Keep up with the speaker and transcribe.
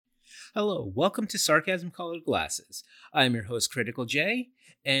Hello, welcome to Sarcasm Colored Glasses. I'm your host, Critical J,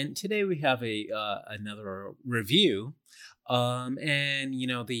 and today we have a another review. And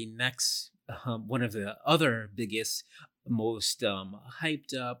the next one of the other biggest, most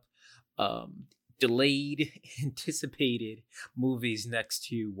hyped up, um, delayed, anticipated movies next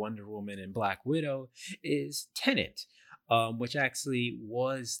to Wonder Woman and Black Widow is Tenet. Which actually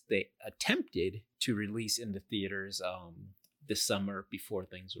was they attempted to release in the theaters this summer before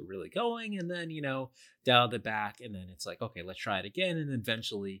things were really going, and then dialed it back, and then it's like, okay, let's try it again, and then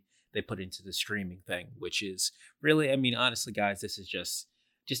eventually they put into the streaming thing, which is really, I mean, honestly, guys, this is just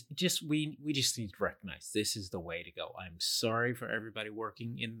we just need to recognize this is the way to go. I'm sorry for everybody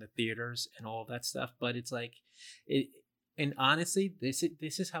working in the theaters and all that stuff, but it's like it. And honestly, this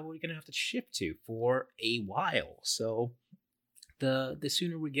is how we're gonna have to shift to for a while. So the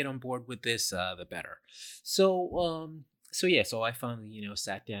sooner we get on board with this, the better. So I finally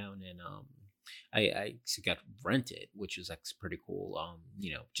sat down and I got rented, which was like pretty cool.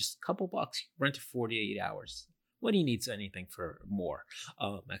 Just a couple bucks, rent for 48 hours. What do you need anything for more?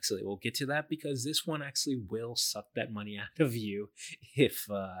 Actually, we'll get to that because this one actually will suck that money out of you if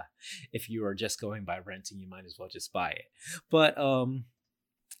you are just going by renting. You might as well just buy it. But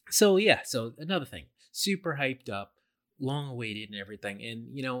so another thing, super hyped up, long awaited and everything.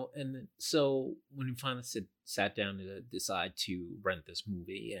 And so when we finally sat down to decide to rent this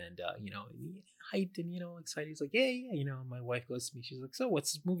movie, and hyped and excited, he's like, yeah, my wife goes to me, she's like, so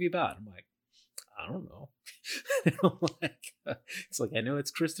what's this movie about? I'm like, I don't know. I'm like, it's like, I know it's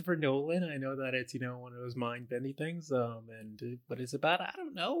Christopher Nolan. I know that it's one of those mind bending things. And what it's about, I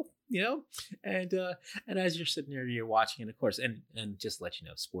don't know. And as you're sitting there, you're watching it, of course, and just let you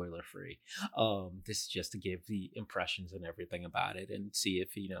know, spoiler free. This is just to give the impressions and everything about it, and see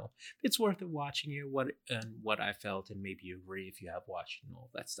if it's worth it watching you, what I felt, and maybe you agree if you have watched and all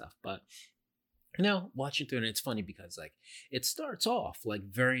that stuff. But watching through it, it's funny because like it starts off like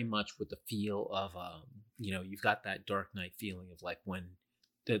very much with the feel of you've got that Dark Knight feeling of like when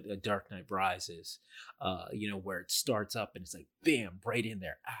the Dark Knight Rises, where it starts up and it's like bam, right in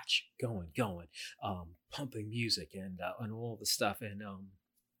there, action, going, pumping music and all the stuff, and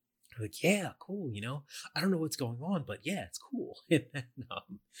like, yeah, cool, I don't know what's going on, but yeah, it's cool. And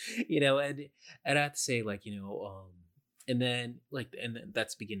then, and I have to say, like, and then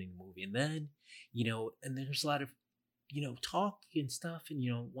that's the beginning of the movie, and then and then there's a lot of talk and stuff,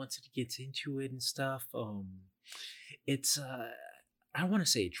 and once it gets into it and stuff, it's I don't want to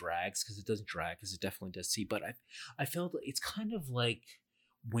say it drags, because it doesn't drag, because it definitely does see, but I felt it's kind of like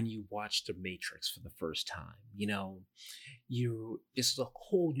when you watch The Matrix for the first time. It's a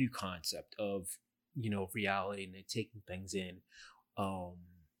whole new concept of reality, and taking things in, um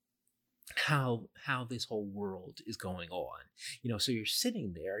how this whole world is going on. So you're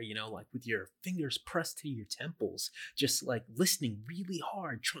sitting there, like with your fingers pressed to your temples, just like listening really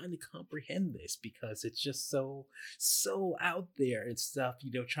hard, trying to comprehend this, because it's just so out there and stuff,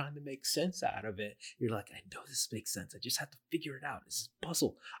 trying to make sense out of it. You're like, I know this makes sense, I just have to figure it out, this is a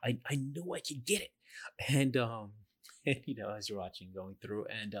puzzle, I know I can get it. And and as you're watching, going through,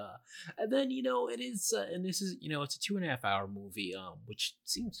 and then it is, and this is, it's a 2.5 hour movie, which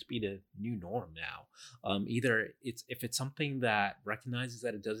seems to be the new norm now. Either it's, if it's something that recognizes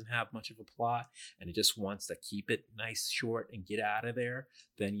that it doesn't have much of a plot and it just wants to keep it nice, short, and get out of there,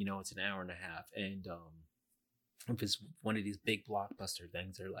 then it's an hour and a half. And if it's one of these big blockbuster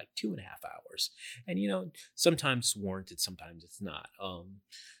things, they're like 2.5 hours, and sometimes warranted, sometimes it's not.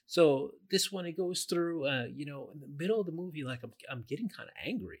 So this one, it goes through, in the middle of the movie, like I'm getting kind of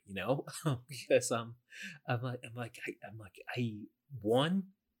angry, because I one,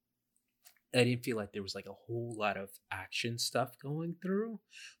 I didn't feel like there was like a whole lot of action stuff going through,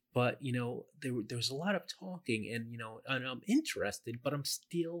 but there was a lot of talking, and and I'm interested, but I'm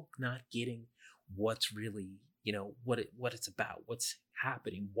still not getting what's really, what it's about, what's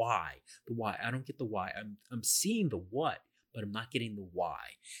happening, why, the why. I don't get the why. I'm seeing the what, but I'm not getting the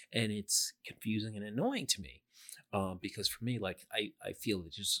why, and it's confusing and annoying to me. Because for me, like, I feel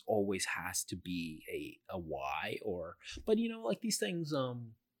it just always has to be a why, or, but like these things,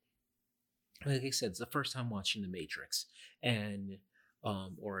 like I said, it's the first time watching The Matrix, and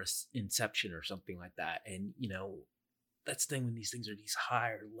or Inception or something like that, and that's the thing when these things are these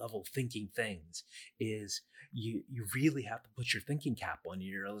higher level thinking things, is you really have to put your thinking cap on.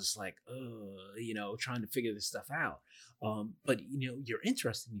 You're just like, trying to figure this stuff out. But you're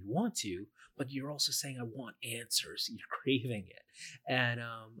interested and you want to, but you're also saying, I want answers. You're craving it. And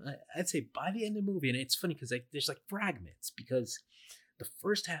I'd say by the end of the movie, and it's funny because there's like fragments, because the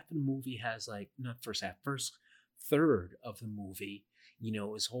first half of the movie has, like, not first half, first third of the movie,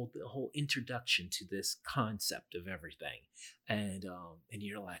 his whole introduction to this concept of everything. And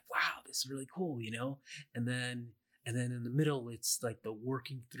you're like, wow, this is really cool. And then in the middle, it's like the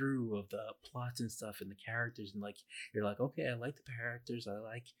working through of the plots and stuff and the characters. And like, you're like, okay, I like the characters. I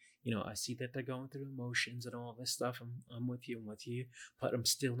like, I see that they're going through emotions and all this stuff. I'm with you. I'm with you. But I'm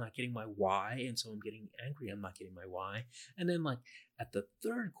still not getting my why. And so I'm getting angry. I'm not getting my why. And then like at the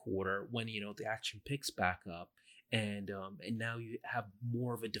third quarter, when, the action picks back up, and now you have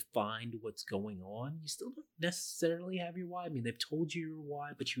more of a defined what's going on. You still don't necessarily have your why. I mean, they've told you your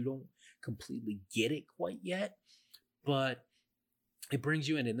why, but you don't completely get it quite yet. But it brings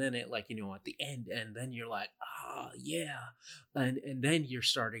you in, and then it, like, at the end, and then you're like, yeah, and then you're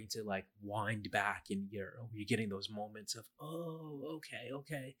starting to like wind back, and you're getting those moments of, oh, okay,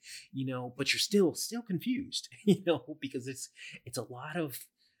 but you're still confused, because it's a lot of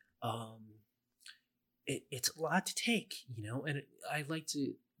it's a lot to take, and I like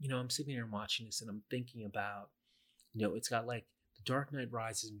to, I'm sitting there and watching this, and I'm thinking about, it's got like the Dark Knight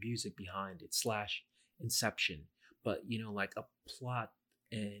Rises music behind it / Inception, but like a plot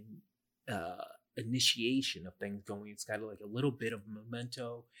and initiation of things going. It's got like a little bit of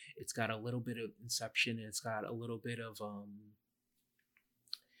Memento, it's got a little bit of Inception, and it's got a little bit of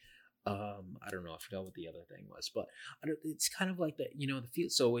I don't know, I forgot what the other thing was, but it's kind of like that, the feel.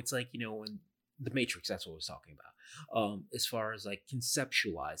 So it's like, when the Matrix, that's what I was talking about, as far as like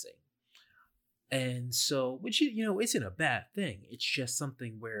conceptualizing. And so, which, isn't a bad thing. It's just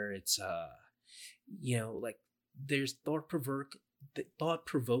something where it's like, there's thought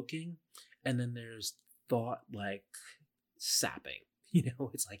provoking, and then there's thought like sapping.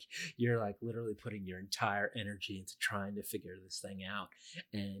 It's like you're like literally putting your entire energy into trying to figure this thing out,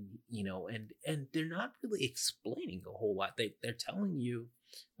 and and they're not really explaining a whole lot. They're telling you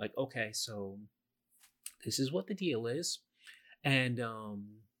like, okay, so this is what the deal is, and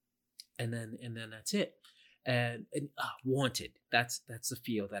then that's it. And Wanted, that's the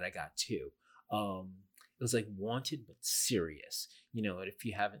feel that I got too. It was like Wanted but serious, and if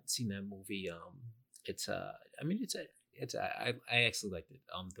you haven't seen that movie, it's I mean, I actually liked it.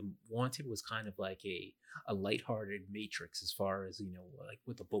 The Wanted was kind of like a lighthearted Matrix, as far as, like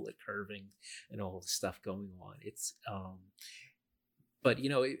with the bullet curving and all the stuff going on. It's but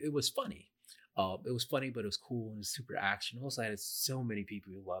it was funny. It was funny, but it was cool, and it was super action. Also, had so many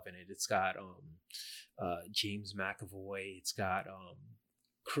people loving it. It's got James McAvoy. It's got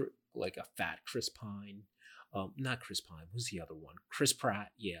like a fat Chris Pine. Not Chris Pine. Who's the other one? Chris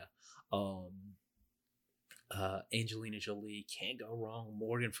Pratt. Yeah. Angelina Jolie, can't go wrong.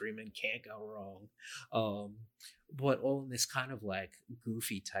 Morgan Freeman, can't go wrong. But all in this kind of like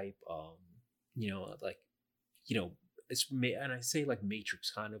goofy type, like, and I say like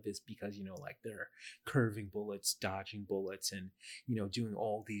Matrix kind of is because, like they're curving bullets, dodging bullets, and, doing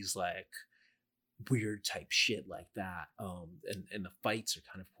all these like weird type shit like that. And the fights are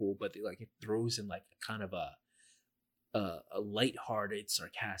kind of cool, but it throws in like a kind of a lighthearted,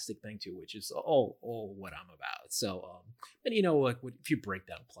 sarcastic thing too, which is all what I'm about. So, and like if you break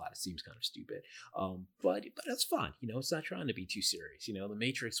down a plot, it seems kind of stupid. But it's fun. It's not trying to be too serious. The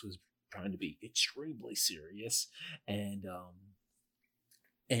Matrix was trying to be extremely serious, and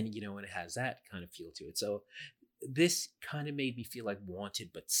and it has that kind of feel to it. So this kind of made me feel like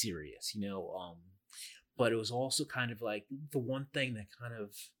Wanted but serious. But it was also kind of like the one thing that kind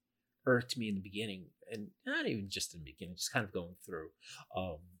of irked me in the beginning, and not even just in the beginning, just kind of going through,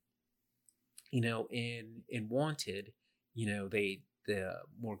 in Wanted, the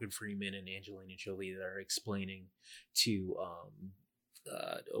Morgan Freeman and Angelina Jolie, that are explaining to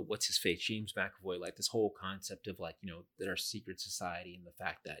what's his face, James McAvoy, like this whole concept of like, their secret society, and the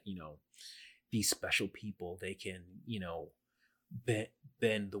fact that, these special people, they can,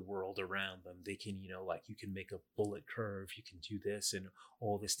 bend the world around them. They can, like, you can make a bullet curve, you can do this, and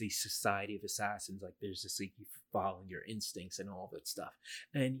all this, the society of assassins, like there's this, like, you following your instincts and all that stuff.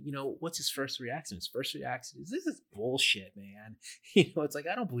 And what's his first reaction? His first reaction is, this is bullshit, man. It's like,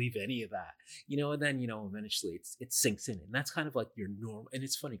 I don't believe any of that. And then eventually it sinks in, and that's kind of like your normal. And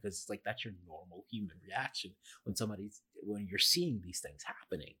it's funny because it's like that's your normal human reaction when you're seeing these things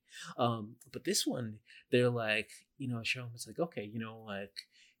happening. But this one, they're like, show them, it's like, okay, like,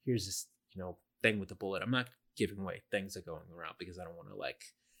 here's this, thing with the bullet. I'm not giving away things that are going around because I don't want to, like,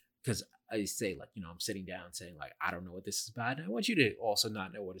 because I say, like, I'm sitting down saying, like, I don't know what this is about, and I want you to also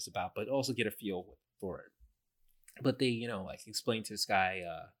not know what it's about, but also get a feel for it. But they, like, explain to this guy,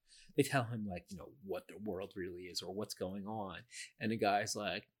 they tell him, like, what the world really is or what's going on, and the guy's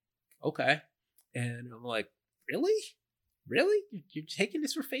like, okay. And I'm like, really? You're taking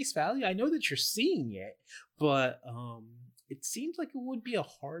this for face value? I know that you're seeing it, but it seems like it would be a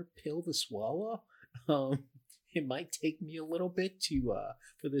hard pill to swallow. Um, it might take me a little bit to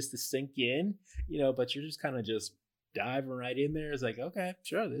for this to sink in, but you're just kind of just diving right in there. It's like, okay,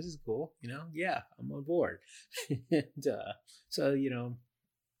 sure, this is cool, yeah, I'm on board. And so,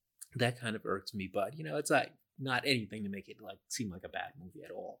 that kind of irks me, but it's like not anything to make it like seem like a bad movie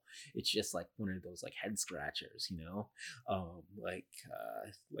at all. It's just like one of those like head scratchers, like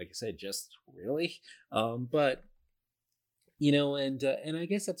I said, just really. But and I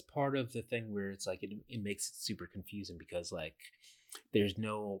guess that's part of the thing where it's like it makes it super confusing because like there's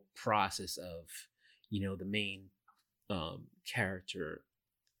no process of the main character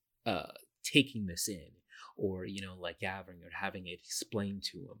taking this in, or like gathering or having it explained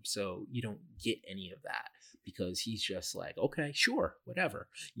to him, so you don't get any of that because he's just like, okay, sure, whatever,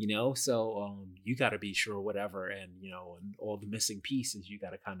 so you got to be sure whatever, and and all the missing pieces you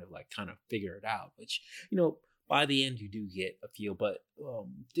got to kind of figure it out, which by the end you do get a feel. But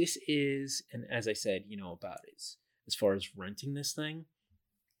this is, and as I said, about it, as far as renting this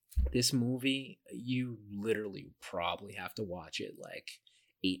movie, you literally probably have to watch it like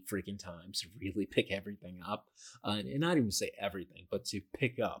 8 freaking times to really pick everything up, and not even say everything, but to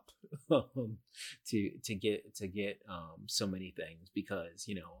pick up to get so many things, because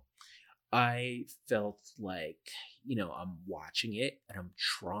I felt like I'm watching it and I'm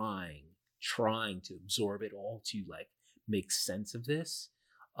trying to absorb it all to like make sense of this,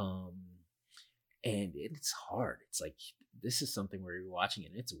 and it's hard. It's like this is something where you're watching it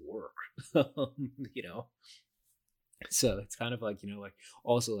and it's work. you know so it's kind of like like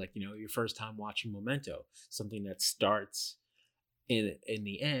also like your first time watching Memento, something that starts in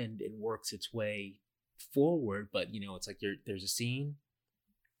the end and works its way forward, but it's like there's a scene,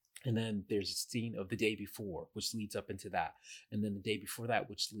 and then there's a scene of the day before which leads up into that, and then the day before that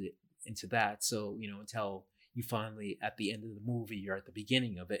which led into that, so until you finally at the end of the movie you're at the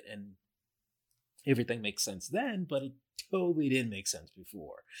beginning of it, and everything makes sense then, but it totally didn't make sense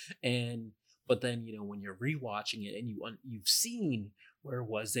before. And but then when you're rewatching it and you've seen where it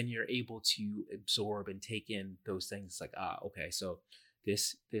was, then you're able to absorb and take in those things. It's like, okay, so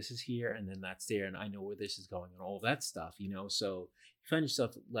this is here, and then that's there, and I know where this is going, and all that stuff. So you find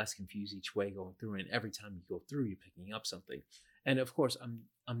yourself less confused each way going through, and every time you go through, you're picking up something. And of course, I'm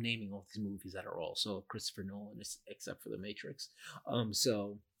naming all these movies that are also Christopher Nolan, except for The Matrix.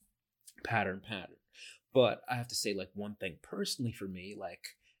 So pattern. But I have to say, like, one thing personally for me,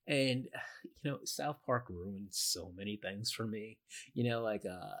 like, and South Park ruined so many things for me,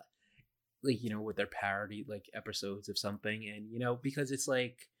 with their parody like episodes of something, and because it's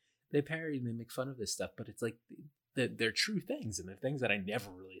like they parody and they make fun of this stuff, but it's like they're true things, and they're things that I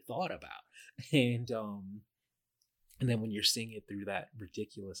never really thought about. And then when you're seeing it through that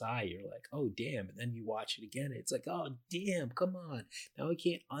ridiculous eye, you're like, oh, damn. And then you watch it again. It's like, oh, damn, come on. Now I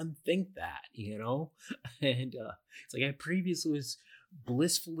can't unthink that, And it's like I previously was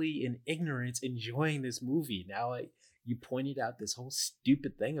blissfully in ignorance enjoying this movie. Now you pointed out this whole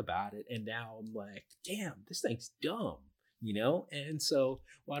stupid thing about it. And now I'm like, damn, this thing's dumb, And so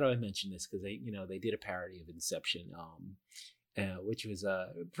why do I mention this? Because they did a parody of Inception. Which was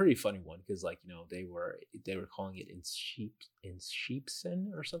a pretty funny one, because they were calling it in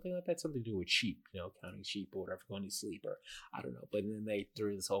sheepson or something like that, something to do with sheep, counting sheep or whatever, going to sleep, or I don't know. But then they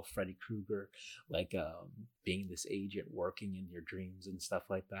threw this whole Freddy Krueger, like being this agent working in your dreams and stuff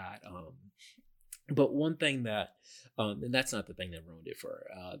like that. But one thing that, and that's not the thing that ruined it for,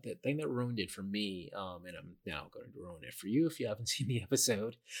 the thing that ruined it for me, and I'm now going to ruin it for you if you haven't seen the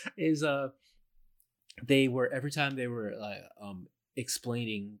episode, is every time they were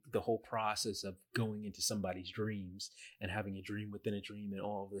explaining the whole process of going into somebody's dreams and having a dream within a dream and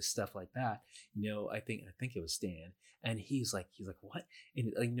all of this stuff like that, I think it was Stan, and he's like what,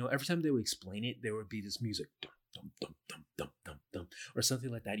 and every time they would explain it, there would be this music, dum dum dum dum dum dum dum, or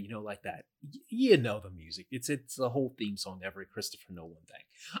something like that, like that, the music, it's the whole theme song to every Christopher Nolan thing,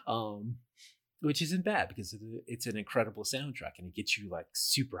 which isn't bad because it's an incredible soundtrack, and it gets you like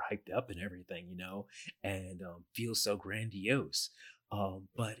super hyped up and everything, and feels so grandiose.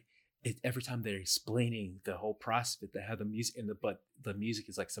 But every time they're explaining the whole process, they have the music but the music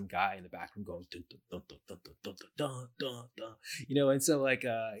is like some guy in the background going dun dun dun dun dun dun dun dun dun, and so like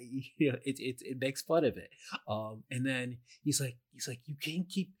it makes fun of it. And then he's like you can't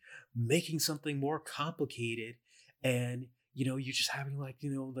keep making something more complicated, and you're just having like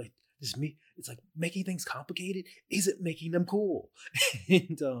like this me. It's like making things complicated isn't making them cool.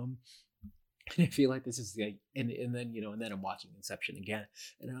 And And I feel like this is like, and then and then I'm watching Inception again,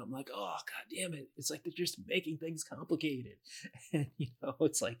 and I'm like, oh god damn it! It's like they're just making things complicated, and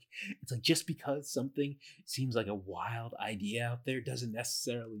it's like just because something seems like a wild idea out there doesn't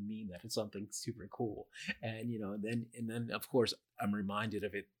necessarily mean that it's something super cool. And and then of course I'm reminded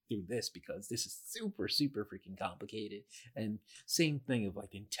of it through this because this is super freaking complicated, and same thing of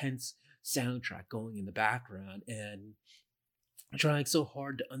like intense soundtrack going in the background and trying so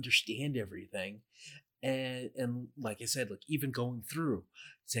hard to understand everything, and like I said, like even going through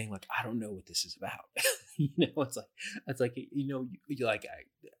saying like I don't know what this is about. It's like you like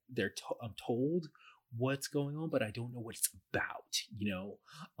I'm told what's going on, but I don't know what it's about.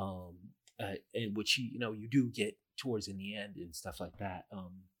 And which you do get towards in the end and stuff like that.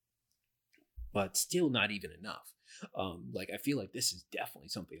 But still not even enough. Like I feel like this is definitely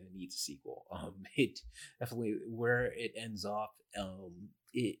something that needs a sequel. It definitely where it ends off.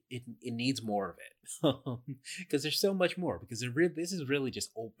 It needs more of it because there's so much more. Because this is really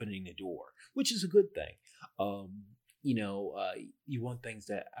just opening the door, which is a good thing. You want things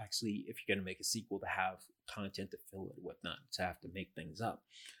that actually, if you're gonna make a sequel, to have content to fill it, whatnot, to have to make things up.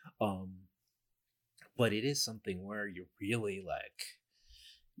 But it is something where you're really like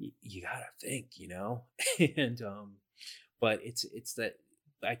you gotta think, and but it's that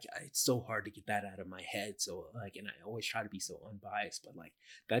like it's so hard to get that out of my head. So like, and I always try to be so unbiased, but like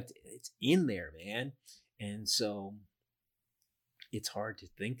that it's in there, man. And so it's hard to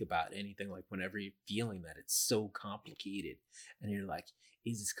think about anything like whenever you're feeling that it's so complicated, and you're like,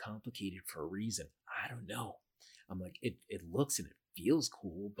 is this complicated for a reason? I don't know. I'm like, it looks and it feels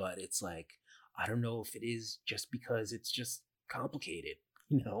cool, but it's like I don't know if it is just because it's just complicated.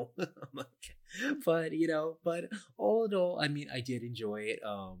 I'm like, but all in all, I mean, I did enjoy it.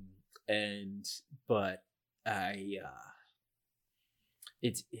 And but I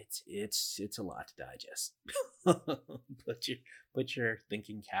it's a lot to digest. Put your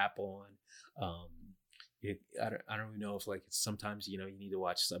thinking cap on. um I don't even know if like it's sometimes you need to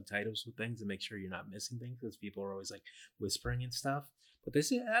watch subtitles with things and make sure you're not missing things because people are always like whispering and stuff. But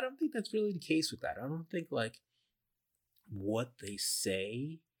I don't think that's really the case with that. I don't think like what they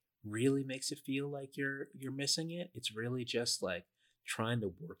say really makes it feel like you're missing it. It's really just like trying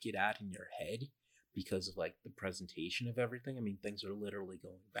to work it out in your head because of like the presentation of everything. I mean, things are literally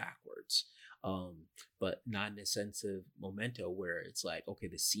going backwards. But not in a sense of memento where it's like, okay,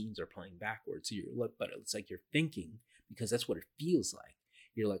 the scenes are playing backwards. So but it's like you're thinking because that's what it feels like.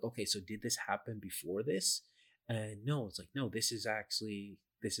 You're like, okay, so did this happen before this? And no, it's like, no, this is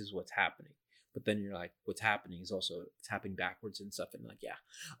what's happening. But then you're like, what's happening is also it's happening backwards and stuff. And like, yeah.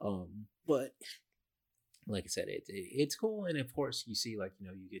 But like I said, it's cool. And of course you see like,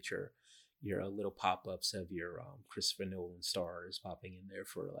 you get your little pop-ups of your Christopher Nolan stars popping in there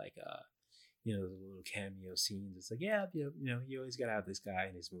for like the little cameo scenes. It's like, yeah, you always gotta have this guy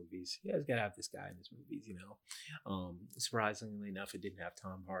in his movies. You always gotta have this guy in his movies, Surprisingly enough, it didn't have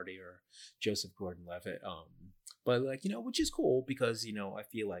Tom Hardy or Joseph Gordon-Levitt. But like, which is cool because, I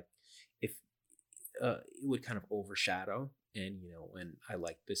feel like if it would kind of overshadow, and and I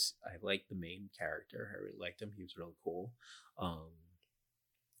like the main character. I really liked him. He was really cool.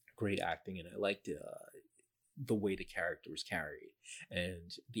 Great acting, and I liked the way the character was carried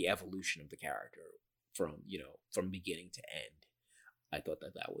and the evolution of the character from beginning to end. I thought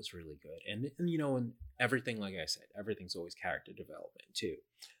that was really good, and everything, like I said, everything's always character development too.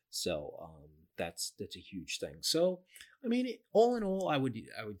 So that's a huge thing. So I mean, all in all, I would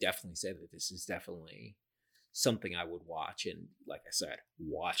definitely say that this is definitely something I would watch, and like I said,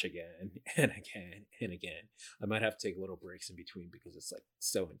 watch again and again and again. I might have to take little breaks in between because it's like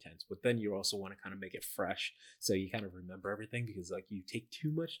so intense. But then you also want to kind of make it fresh, so you kind of remember everything. Because like you take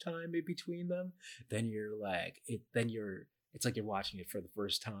too much time in between them, then you're like it. Then it's like you're watching it for the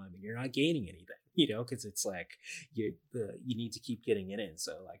first time and you're not gaining anything, because it's like you need to keep getting it in.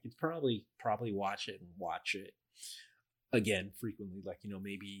 So like it's probably watch it again frequently. Like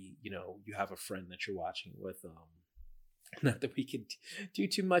maybe you have a friend that you're watching with. Not that we could do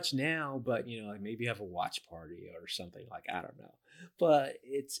too much now, but like maybe have a watch party or something. Like I don't know, but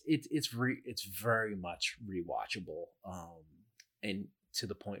it's very much rewatchable, and to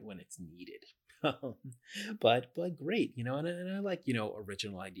the point when it's needed. But great, and I like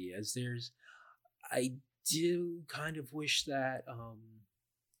original ideas. I do kind of wish that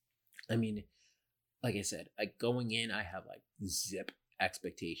I mean, like I said, like going in, I have like zip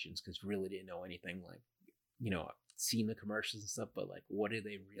expectations because really didn't know anything. Like, I've seen the commercials and stuff, but like, what do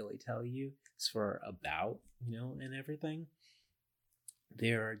they really tell you? It's for about, and everything.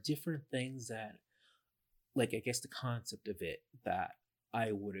 There are different things that, like, I guess the concept of it that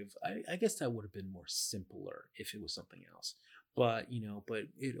I would have, I guess that would have been more simpler if it was something else. But, but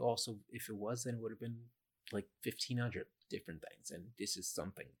it also, if it was, then it would have been like 1,500 different things. And this is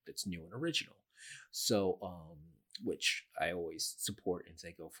something that's new and original. So, which I always support and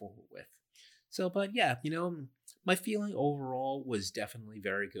say go forward with. So, but yeah, my feeling overall was definitely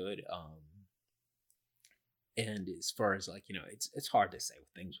very good. And as far as like, it's hard to say with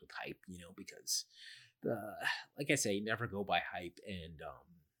things with hype, because the like I say, never go by hype, and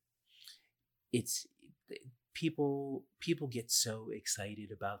it's people get so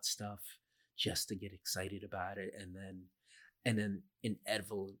excited about stuff just to get excited about it, and then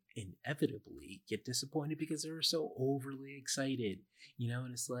inevitably get disappointed because they're so overly excited,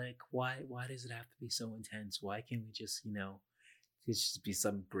 and it's like, why does it have to be so intense? Why can't we just, it just be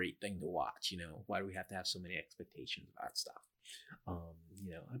some great thing to watch? Why do we have to have so many expectations about stuff?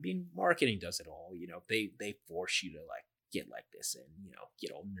 I mean, marketing does it all. They force you to like get like this and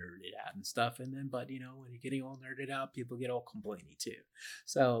get all nerded out and stuff, and then but when you're getting all nerded out, people get all complainy too.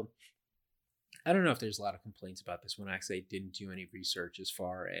 So I don't know if there's a lot of complaints about this one. Actually, I didn't do any research as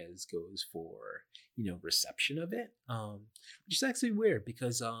far as goes for reception of it, which is actually weird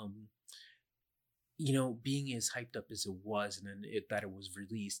because being as hyped up as it was, and then that it was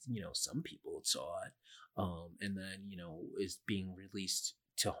released, some people saw it, and then is being released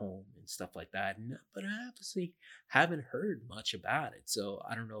to home and stuff like that. But I obviously haven't heard much about it, so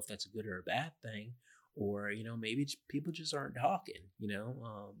I don't know if that's a good or a bad thing, or maybe people just aren't talking.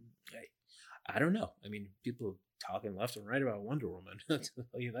 I don't know. I mean, people talking left and right about Wonder Woman. I'll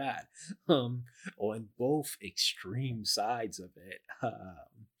tell you that. On both extreme sides of it.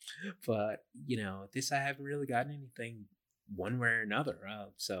 But this I haven't really gotten anything one way or another.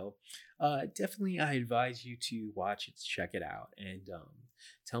 So definitely, I advise you to watch it, check it out, and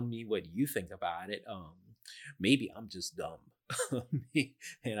tell me what you think about it. Maybe I'm just dumb.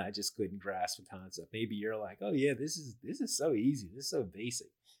 And I just couldn't grasp the concept. Maybe you're like, oh yeah, this is so easy. This is so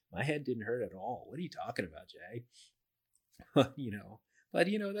basic. My head didn't hurt at all. What are you talking about, Jay? you know, but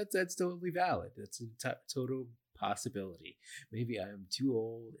that's totally valid. That's a total possibility. Maybe I'm too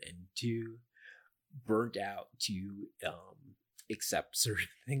old and too burnt out to accept certain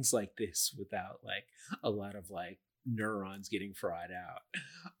things like this without like a lot of like neurons getting fried out.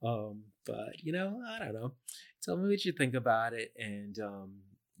 But I don't know. Tell me what you think about it, and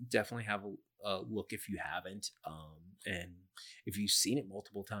definitely have a look if you haven't. And if you've seen it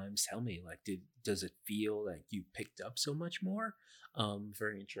multiple times, tell me like, does it feel like you picked up so much more?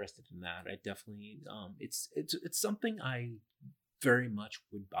 Very interested in that. I definitely it's something I very much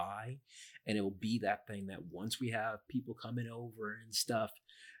would buy, and it will be that thing that once we have people coming over and stuff,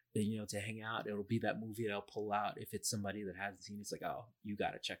 to hang out, it'll be that movie that I'll pull out if it's somebody that hasn't seen it. It's like, oh, you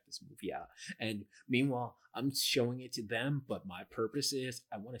got to check this movie out. And meanwhile, I'm showing it to them, but my purpose is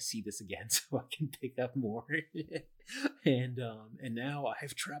I want to see this again so I can pick up more. And now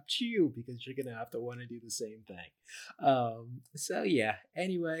I've trapped you because you're gonna have to want to do the same thing. So yeah.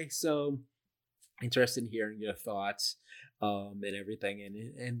 Anyway, so interested in hearing your thoughts, and everything,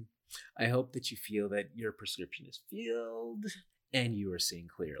 and I hope that you feel that your prescription is filled and you are seeing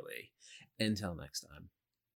clearly. Until next time.